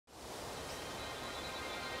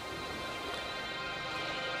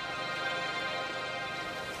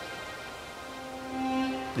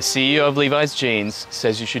The CEO of Levi's Jeans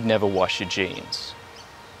says you should never wash your jeans.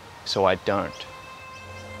 So I don't.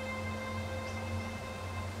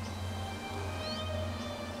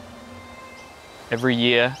 Every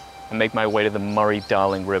year, I make my way to the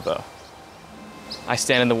Murray-Darling River. I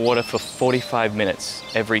stand in the water for 45 minutes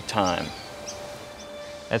every time.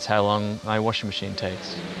 That's how long my washing machine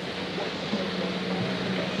takes.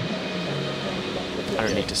 I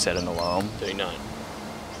don't need to set an alarm. 39,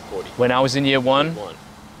 40. When I was in year 1, 41,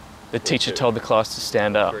 the teacher told the class to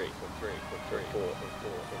stand up. 3, 4.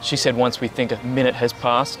 She said once we think a minute has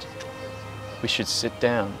passed, we should sit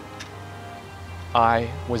down. I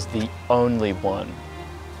was the only one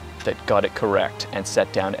that got it correct and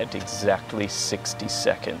sat down at exactly 60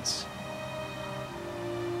 seconds.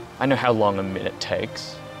 I know how long a minute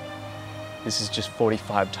takes. This is just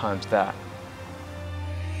 45 times that.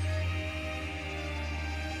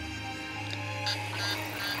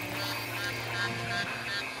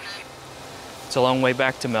 It's a long way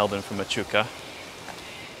back to Melbourne from Echuca.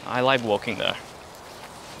 I like walking there.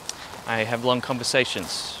 I have long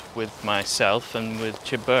conversations with myself and with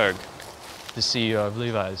Chip Berg, the CEO of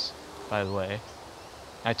Levi's, by the way.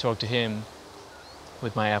 I talk to him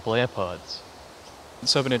with my Apple AirPods.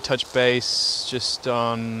 It's hoping to touch base just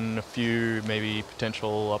on a few maybe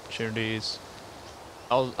potential opportunities.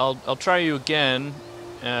 I'll try you again.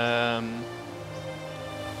 I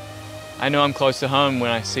know I'm close to home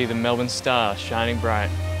when I see the Melbourne star shining bright.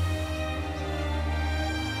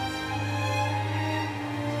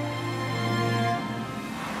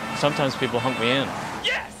 Sometimes people honk me in.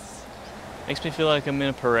 Yes! Makes me feel like I'm in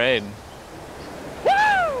a parade.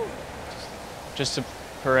 Woo! Just a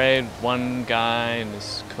parade, one guy in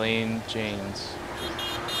his clean jeans.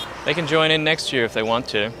 They can join in next year if they want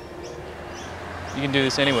to. You can do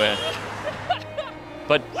this anywhere.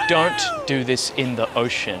 But don't do this in the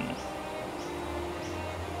ocean.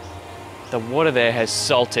 The water there has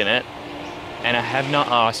salt in it, and I have not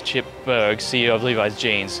asked Chip Berg, CEO of Levi's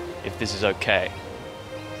Jeans, if this is okay.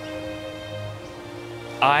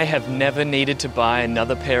 I have never needed to buy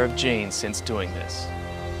another pair of jeans since doing this.